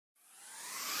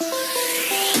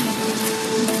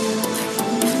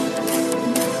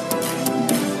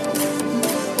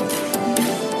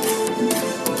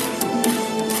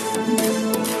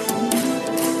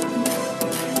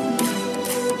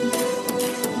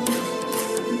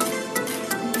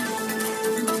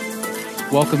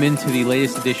Welcome into the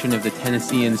latest edition of the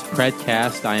Tennesseans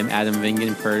Predcast. I am Adam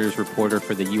Vingan, Predators reporter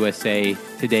for the USA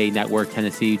Today Network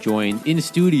Tennessee, joined in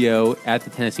studio at the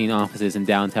Tennessean offices in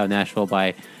downtown Nashville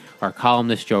by our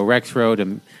columnist Joe Rexrode,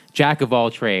 a jack of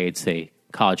all trades, a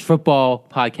college football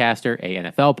podcaster, a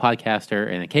NFL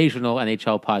podcaster, an occasional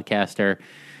NHL podcaster.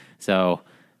 So,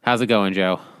 how's it going,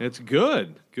 Joe? It's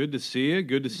good. Good to see you.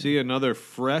 Good to see another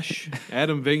fresh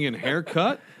Adam Vingan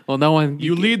haircut. Well, no one.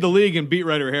 You lead the league in beat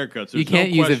writer haircuts. You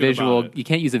can't use a visual. You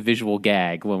can't use a visual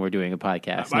gag when we're doing a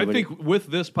podcast. I think with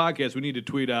this podcast, we need to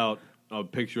tweet out a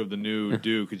picture of the new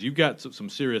do because you've got some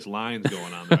serious lines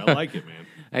going on there. I like it, man.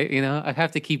 I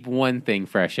have to keep one thing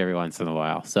fresh every once in a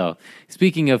while. So,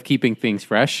 speaking of keeping things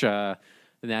fresh, the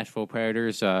Nashville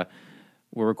Predators.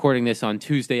 We're recording this on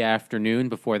Tuesday afternoon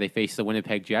before they face the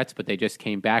Winnipeg Jets, but they just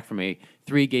came back from a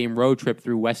 3-game road trip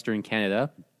through Western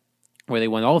Canada, where they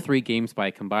won all 3 games by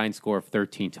a combined score of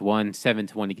 13-1,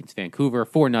 7-1 against Vancouver,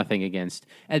 4-0 against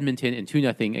Edmonton, and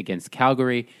 2-0 against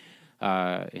Calgary.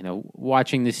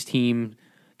 Watching this team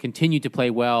continue to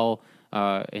play well,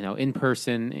 in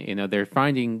person, they're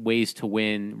finding ways to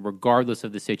win regardless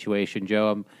of the situation.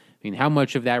 Joe, how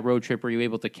much of that road trip were you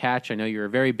able to catch? I know you're a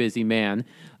very busy man.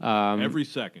 Every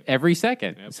second.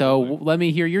 Absolutely. So let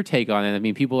me hear your take on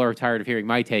it. People are tired of hearing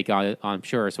my take on it, I'm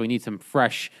sure. So we need some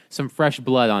fresh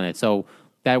blood on it. So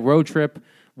that road trip,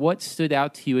 what stood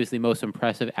out to you as the most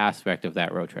impressive aspect of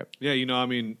that road trip? Yeah,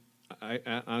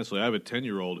 I honestly, I have a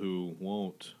 10-year-old who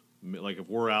won't, if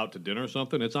we're out to dinner or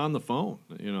something, it's on the phone,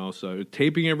 so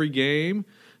taping every game.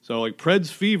 So,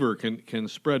 Preds fever can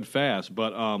spread fast.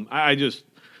 But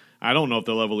I don't know if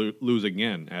they'll ever lose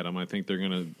again, Adam. I think they're going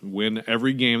to win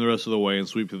every game the rest of the way and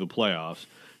sweep through the playoffs.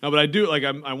 No, but I do,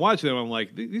 I'm watching them, I'm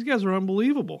like, these guys are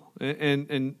unbelievable.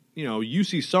 And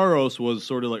UC Saros was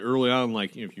sort of early on,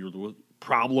 if you're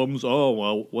problems,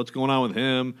 what's going on with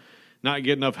him? Not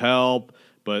getting enough help.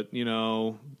 But,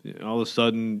 all of a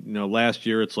sudden, last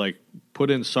year it's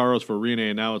put in Saros for Rene,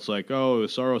 and now it's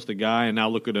is Saros the guy? And now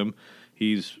look at him.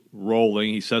 He's rolling.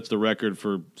 He sets the record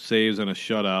for saves and a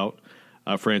shutout,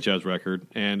 franchise record.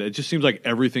 And it just seems like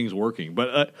everything's working.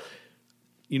 But,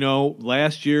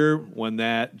 last year when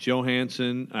that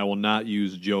Johansson, I will not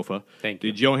use Jofa. Thank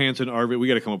you. The Johansson, Arvid, we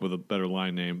got to come up with a better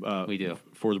line name. We do.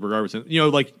 Forsberg, Arvidsson.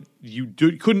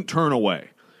 You couldn't turn away.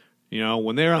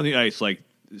 When they're on the ice,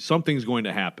 something's going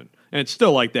to happen. And it's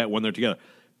still like that when they're together.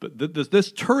 But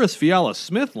this Turris Fiala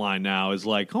Smith line now is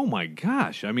oh my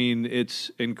gosh.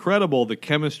 It's incredible, the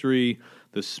chemistry,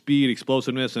 the speed,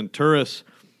 explosiveness. And Turris,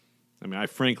 I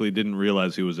frankly didn't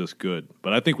realize he was this good.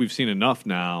 But I think we've seen enough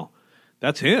now.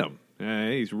 That's him.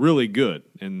 He's really good.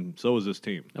 And so is this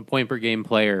team. A point-per-game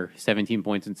player, 17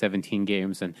 points in 17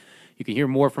 games. And you can hear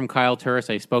more from Kyle Turris.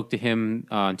 I spoke to him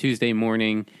on Tuesday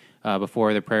morning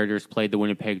before the Predators played the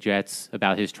Winnipeg Jets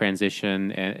about his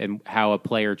transition and how a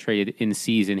player traded in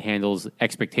season handles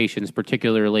expectations,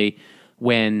 particularly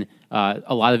when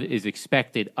a lot of it is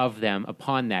expected of them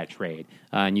upon that trade.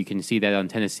 And you can see that on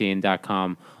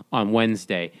Tennessean.com on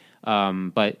Wednesday.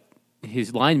 But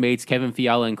his line mates, Kevin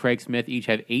Fiala and Craig Smith, each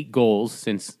have 8 goals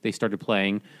since they started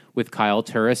playing with Kyle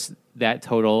Turris. That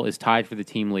total is tied for the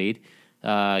team lead.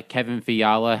 Kevin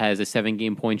Fiala has a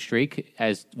 7-game point streak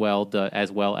as well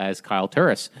as Kyle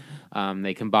Turris.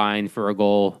 They combined for a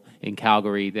goal in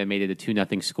Calgary that made it a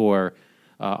 2-0 score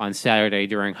on Saturday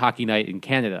during hockey night in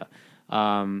Canada.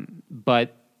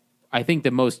 But I think the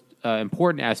most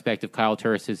important aspect of Kyle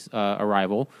Turris'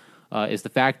 arrival is the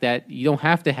fact that you don't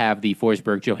have to have the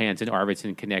Forsberg, Johansson,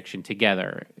 Arvidsson connection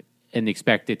together and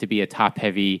expect it to be a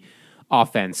top-heavy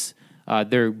offense.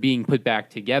 They're being put back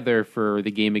together for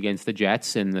the game against the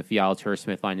Jets, and the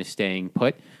Fiala-Turris-Smith line is staying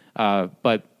put.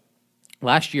 But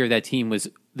last year, the team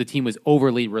was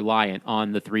overly reliant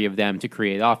on the 3 of them to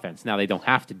create offense. Now they don't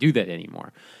have to do that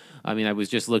anymore. I was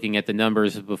just looking at the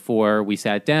numbers before we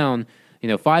sat down.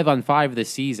 5-on-5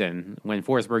 this season, when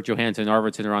Forsberg, Johansson, and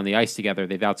Arvidsson are on the ice together,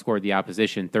 they've outscored the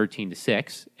opposition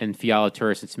 13-6, and Fiala,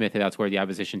 Turris, and Smith have outscored the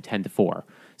opposition 10-4.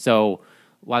 So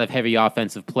a lot of heavy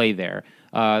offensive play there.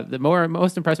 The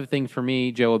most impressive thing for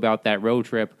me, Joe, about that road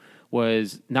trip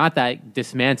was not that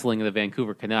dismantling of the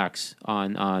Vancouver Canucks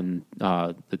on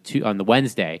the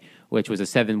Wednesday, which was a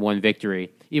 7-1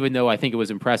 victory. Even though I think it was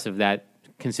impressive that,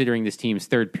 considering this team's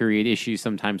third period issues,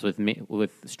 sometimes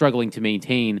with struggling to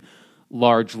maintain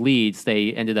large leads,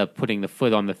 they ended up putting the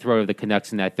foot on the throat of the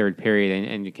Canucks in that third period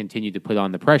and continued to put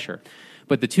on the pressure.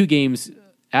 But the 2 games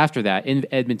after that, in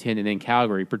Edmonton and in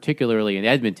Calgary, particularly in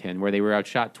Edmonton, where they were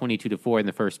outshot 22-4 in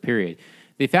the first period,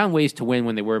 they found ways to win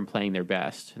when they weren't playing their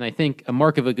best. And I think a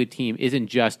mark of a good team isn't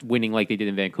just winning like they did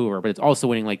in Vancouver, but it's also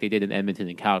winning like they did in Edmonton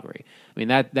and Calgary. I mean,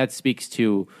 that speaks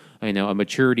to a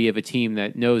maturity of a team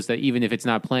that knows that even if it's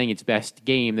not playing its best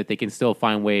game, that they can still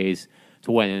find ways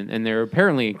to win. And they're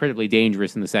apparently incredibly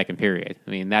dangerous in the second period.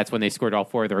 I mean, that's when they scored all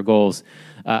 4 of their goals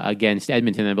against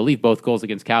Edmonton, and I believe both goals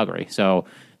against Calgary. So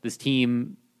this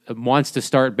team wants to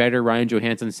start better. Ryan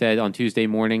Johansson said on Tuesday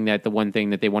morning that the one thing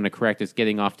that they want to correct is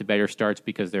getting off to better starts,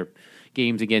 because their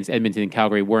games against Edmonton and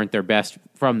Calgary weren't their best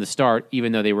from the start,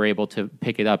 even though they were able to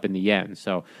pick it up in the end.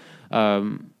 So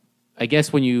I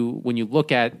guess when you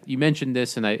look at, you mentioned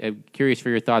this, and I'm curious for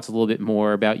your thoughts a little bit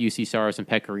more about UC Saros and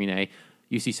Pekka Rinne.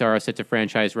 UC Saros sets a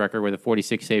franchise record with a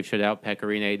 46-save shutout. Pekka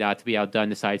Rinne, not to be outdone,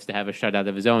 decides to have a shutout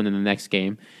of his own in the next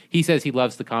game. He says he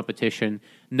loves the competition.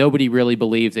 Nobody really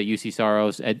believes that UC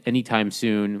Saros at any time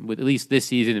soon, with at least this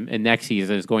season and next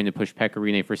season, is going to push Pekka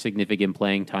Rinne for significant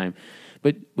playing time.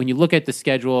 But when you look at the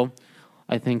schedule,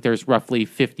 I think there's roughly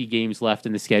 50 games left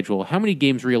in the schedule. How many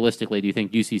games realistically do you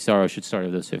think UC Saros should start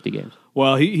of those 50 games?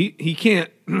 Well, he can't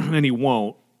and he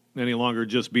won't any longer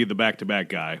just be the back-to-back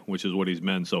guy, which is what he's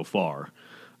been so far.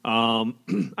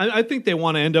 I think they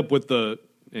want to end up with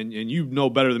and you know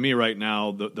better than me right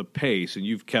now, the pace, and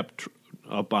you've kept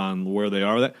up on where they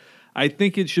are. I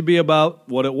think it should be about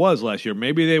what it was last year.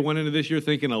 Maybe they went into this year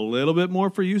thinking a little bit more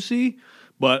for UC,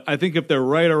 but I think if they're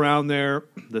right around there,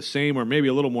 the same or maybe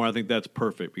a little more, I think that's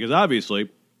perfect, because obviously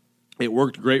it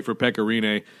worked great for Pekka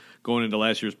Rinne going into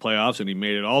last year's playoffs, and he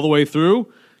made it all the way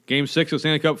through. Game 6 of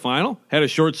Stanley Cup Final, had a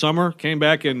short summer, came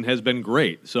back and has been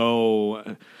great.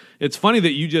 So it's funny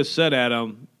that you just said,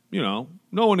 Adam, no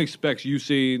one expects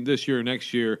UC this year or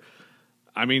next year.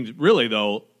 I mean, really,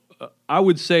 though, I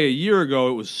would say a year ago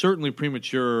it was certainly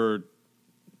premature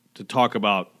to talk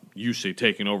about UC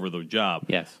taking over the job.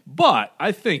 Yes. But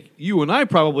I think you and I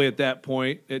probably at that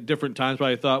point, at different times,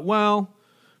 probably thought, well,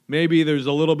 maybe there's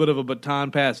a little bit of a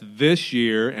baton pass this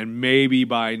year, and maybe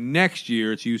by next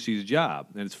year it's UC's job.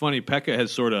 And it's funny, Pekka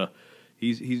has sort of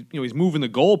he's moving the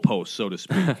goalposts, so to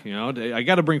speak. I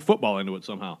got to bring football into it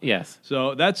somehow. Yes.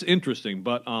 So that's interesting.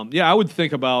 But I would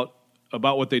think about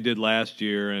what they did last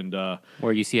year, and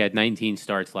where UC had 19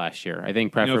 starts last year. I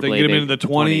think preferably if they get him into the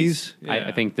 20s. Yeah.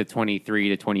 I think the 23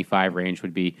 to 25 range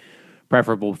would be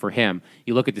preferable for him.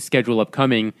 You look at the schedule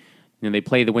upcoming. They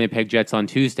play the Winnipeg Jets on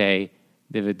Tuesday.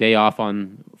 They have a day off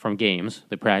from games.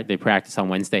 They practice on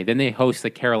Wednesday. Then they host the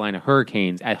Carolina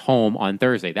Hurricanes at home on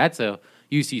Thursday. That's a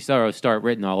UC Saros start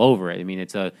written all over it. I mean,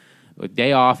 it's a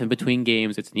day off in between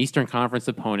games. It's an Eastern Conference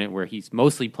opponent where he's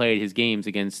mostly played his games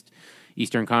against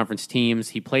Eastern Conference teams.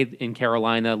 He played in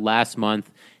Carolina last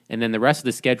month, and then the rest of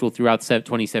the schedule throughout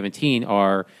 2017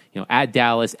 are at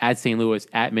Dallas, at St. Louis,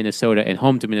 at Minnesota, and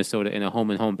home to Minnesota in a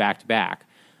home-and-home back-to-back.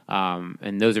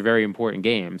 And those are very important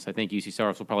games. I think UC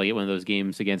Saros will probably get one of those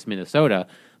games against Minnesota,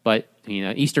 but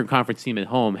Eastern Conference team at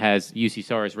home has UC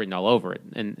Saros written all over it,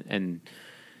 and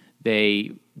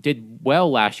they did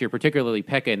well last year, particularly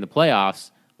Pekka in the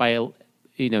playoffs.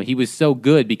 He was so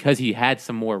good because he had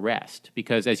some more rest.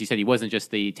 Because as you said, he wasn't just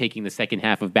taking the second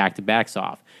half of back-to-backs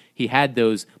off. He had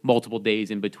those multiple days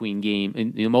in between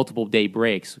multiple day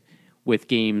breaks. With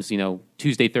games,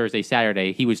 Tuesday, Thursday,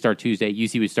 Saturday, he would start Tuesday,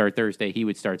 UC would start Thursday, he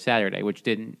would start Saturday, which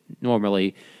didn't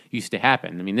normally used to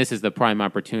happen. I mean, this is the prime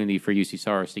opportunity for UC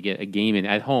Saros to get a game in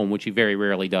at home, which he very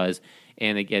rarely does,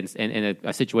 and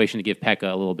a situation to give Pekka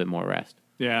a little bit more rest.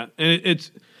 Yeah, and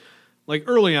it's like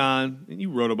early on, and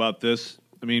you wrote about this.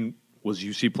 I mean, was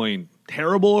UC playing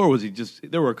terrible, or was he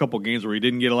just? There were a couple games where he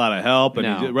didn't get a lot of help,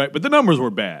 and right, but the numbers were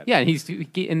bad. Yeah,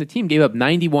 and the team gave up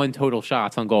 91 total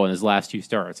shots on goal in his last 2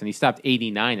 starts, and he stopped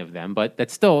 89 of them. But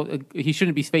that's still, he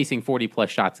shouldn't be facing 40+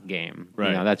 shots a game.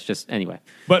 Right. That's just anyway.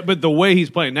 But the way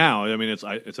he's playing now, I mean, it's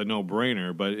a no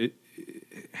brainer. But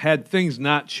had things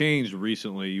not changed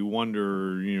recently, you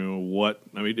wonder, what?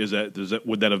 I mean,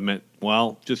 would that have meant?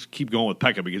 Well, just keep going with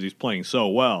Pekka because he's playing so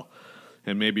well,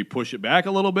 and maybe push it back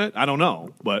a little bit. I don't know,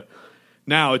 but.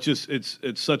 Now it's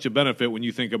such a benefit when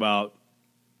you think about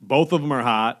both of them are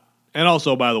hot, and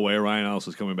also, by the way, Ryan Ellis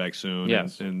is coming back soon.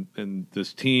 Yes, and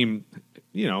this team,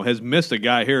 has missed a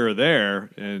guy here or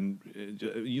there, and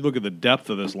you look at the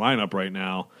depth of this lineup right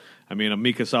now. I mean, a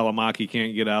Mika Salamaki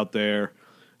can't get out there,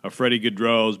 a Freddie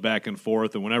Gaudreau's back and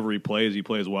forth, and whenever he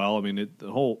plays well. I mean,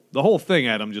 the whole thing,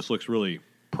 Adam, just looks really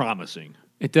promising.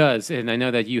 It does, and I know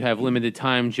that you have limited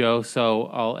time, Joe, so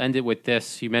I'll end it with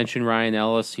this. You mentioned Ryan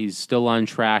Ellis. He's still on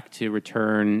track to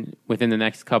return within the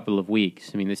next couple of weeks.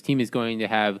 I mean, this team is going to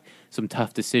have some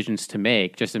tough decisions to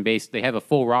make. Just in base, they have a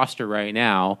full roster right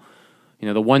now.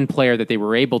 The one player that they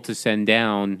were able to send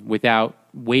down without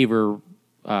waiver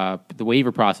the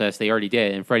waiver process, they already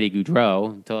did, and Freddie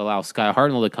Gaudreau to allow Sky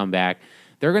Hartnell to come back,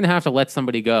 they're going to have to let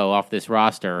somebody go off this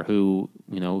roster who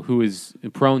is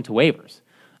prone to waivers.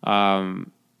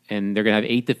 And they're going to have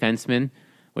 8 defensemen,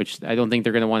 which I don't think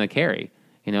they're going to want to carry.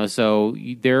 So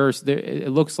it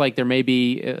looks like there may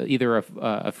be either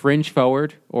a fringe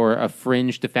forward or a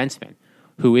fringe defenseman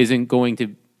who isn't going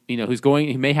to,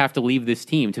 who may have to leave this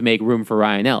team to make room for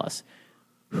Ryan Ellis.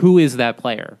 Who is that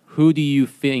player? Who do you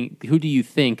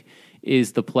think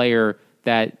is the player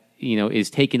that is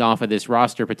taken off of this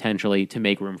roster potentially to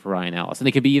make room for Ryan Ellis? And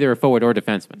it could be either a forward or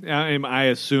defenseman. I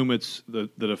assume it's the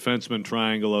defenseman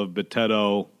triangle of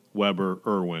Bitetto, Weber,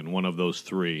 Irwin, one of those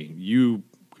 3. You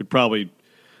could probably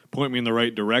point me in the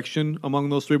right direction among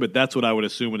those 3, but that's what I would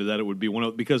assume that it would be one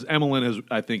of, because Emelin has,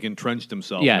 I think, entrenched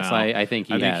himself. Yes, now. I think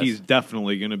he has. I think he's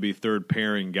definitely going to be third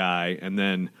pairing guy, and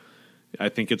then I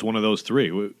think it's one of those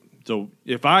 3. So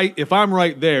if I'm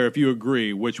right there, if you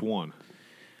agree, which one?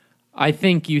 I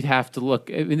think you'd have to look.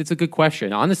 I mean, it's a good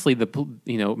question. Honestly, I think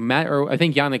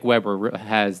Yannick Weber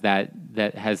has that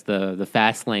has the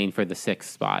fast lane for the 6th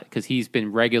spot because he's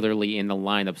been regularly in the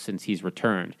lineup since he's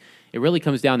returned. It really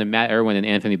comes down to Matt Irwin and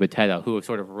Anthony Bitetto, who have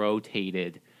sort of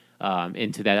rotated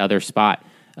into that other spot.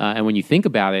 And when you think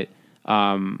about it,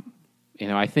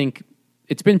 I think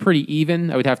it's been pretty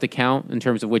even. I would have to count in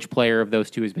terms of which player of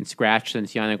those 2 has been scratched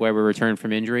since Yannick Weber returned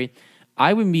from injury.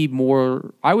 I would be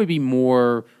more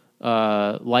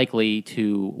likely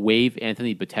to waive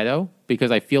Anthony Bitetto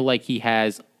because I feel like he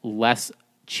has less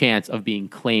chance of being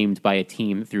claimed by a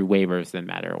team through waivers than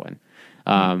Matt Irwin.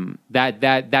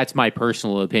 That's my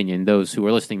personal opinion. Those who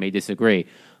are listening may disagree.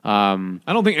 I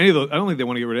don't think they want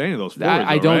to get rid of any of those forwards.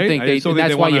 I don't right? think they.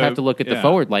 That's why you have to look at the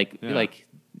forward. Like,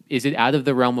 is it out of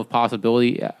the realm of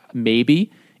possibility?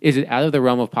 Maybe. Is it out of the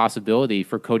realm of possibility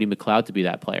for Cody McLeod to be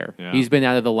that player? Yeah. He's been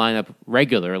out of the lineup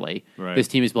regularly. Right. This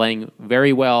team is playing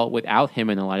very well without him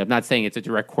in the lineup. I'm not saying it's a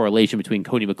direct correlation between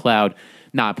Cody McLeod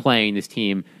not playing, this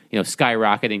team,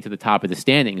 skyrocketing to the top of the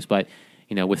standings, but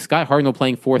with Scott Hartnell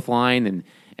playing 4th line and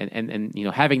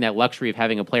having that luxury of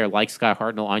having a player like Scott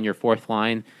Hartnell on your 4th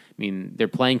line. I mean, they're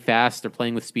playing fast, they're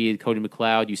playing with speed. Cody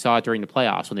McLeod, you saw it during the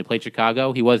playoffs when they played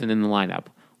Chicago. He wasn't in the lineup.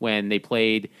 When they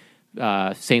played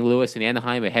St. Louis and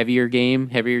Anaheim, a heavier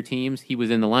teams, he was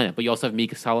in the lineup. But you also have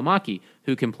Mika Salamaki,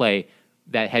 who can play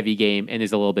that heavy game and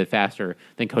is a little bit faster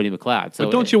than Cody McLeod. So,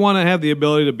 but don't you want to have the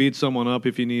ability to beat someone up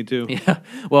if you need to? Yeah.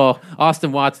 Well,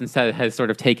 Austin Watson has sort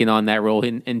of taken on that role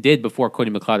and did before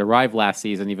Cody McLeod arrived last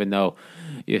season, even though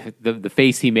the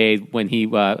face he made when he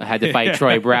had to fight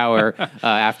Troy Brouwer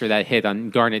after that hit on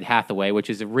Garnet Hathaway, which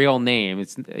is a real name.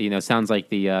 It's sounds like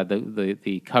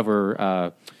the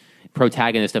cover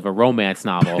protagonist of a romance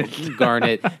novel,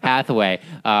 Garnet Hathaway.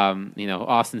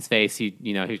 Austin's face, he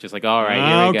was just like, all right,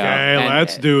 here we go. Okay,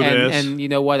 let's do this. And you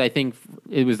know what? I think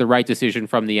it was the right decision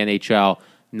from the NHL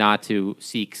not to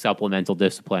seek supplemental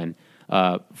discipline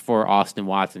for Austin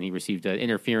Watson. He received an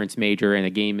interference major and a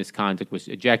game misconduct, was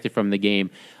ejected from the game.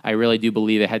 I really do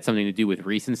believe it had something to do with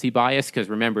recency bias because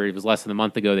remember, it was less than a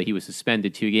month ago that he was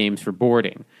suspended 2 games for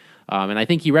boarding. And I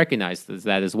think he recognizes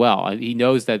that as well. He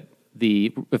knows that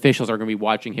the officials are going to be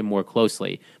watching him more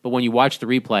closely. But when you watch the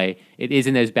replay, it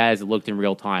isn't as bad as it looked in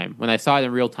real time. When I saw it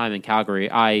in real time in Calgary,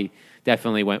 I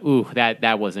definitely went, ooh,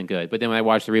 that wasn't good. But then when I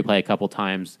watched the replay a couple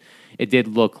times, it did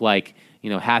look like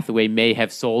Hathaway may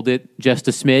have sold it just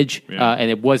a smidge,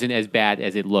 and it wasn't as bad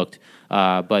as it looked.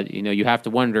 But you have to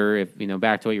wonder if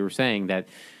back to what you were saying that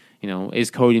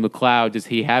is Cody McLeod, does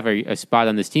he have a spot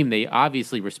on this team? They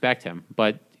obviously respect him,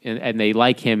 but. And they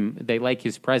like him. They like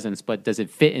his presence, but does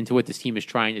it fit into what this team is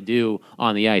trying to do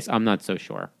on the ice? I'm not so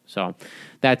sure. So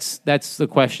that's the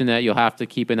question that you'll have to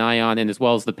keep an eye on, and as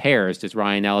well as the pairs. Does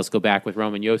Ryan Ellis go back with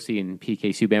Roman Josi and PK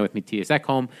Subban with Matthias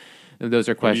Ekholm? And those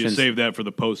are questions. You save that for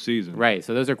the postseason, right?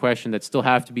 So those are questions that still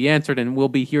have to be answered, and we'll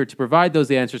be here to provide those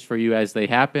answers for you as they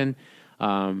happen.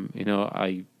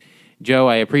 Joe,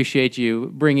 I appreciate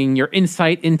you bringing your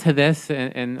insight into this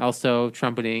and also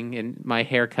trumpeting in my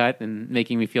haircut and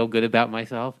making me feel good about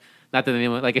myself. Not that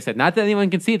anyone, like I said, not that anyone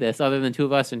can see this other than 2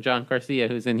 of us and John Garcia,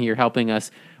 who's in here helping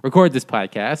us record this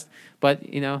podcast. But,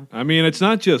 I mean, it's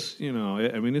not just,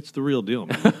 it's the real deal,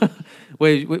 man.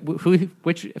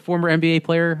 Which former NBA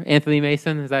player? Anthony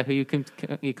Mason? Is that who you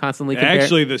constantly compare?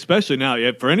 Actually, especially now,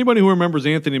 for anybody who remembers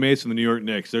Anthony Mason, the New York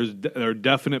Knicks, there are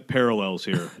definite parallels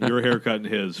here. Your haircut and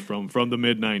his from the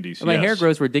mid-'90s. My hair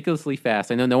grows ridiculously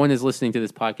fast. I know no one is listening to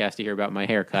this podcast to hear about my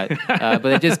haircut, but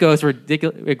it just grows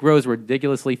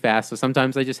ridiculously fast. So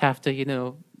sometimes I just have to,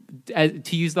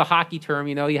 to use the hockey term,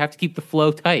 you have to keep the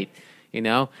flow tight,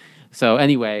 So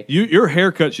anyway, your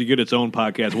haircut should get its own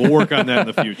podcast. We'll work on that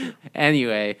in the future.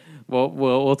 Anyway,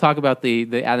 We'll talk about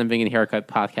the Adam Vingan Haircut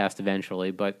podcast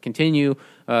eventually, but continue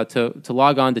to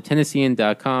log on to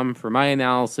Tennessean.com for my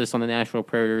analysis on the Nashville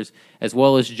Predators, as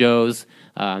well as Joe's.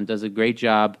 Does a great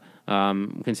job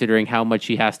considering how much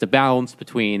he has to balance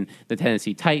between the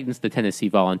Tennessee Titans, the Tennessee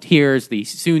Volunteers, the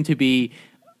soon-to-be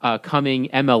coming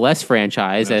MLS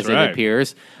franchise, That's as right. it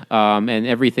appears, and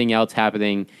everything else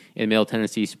happening in Middle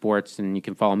Tennessee sports. And you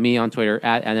can follow me on Twitter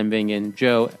at Adam Vingan,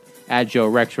 Joe at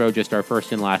Joe Rexrow, just our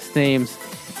first and last names.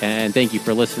 And thank you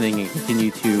for listening, and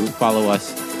continue to follow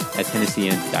us at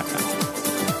Tennessean.com.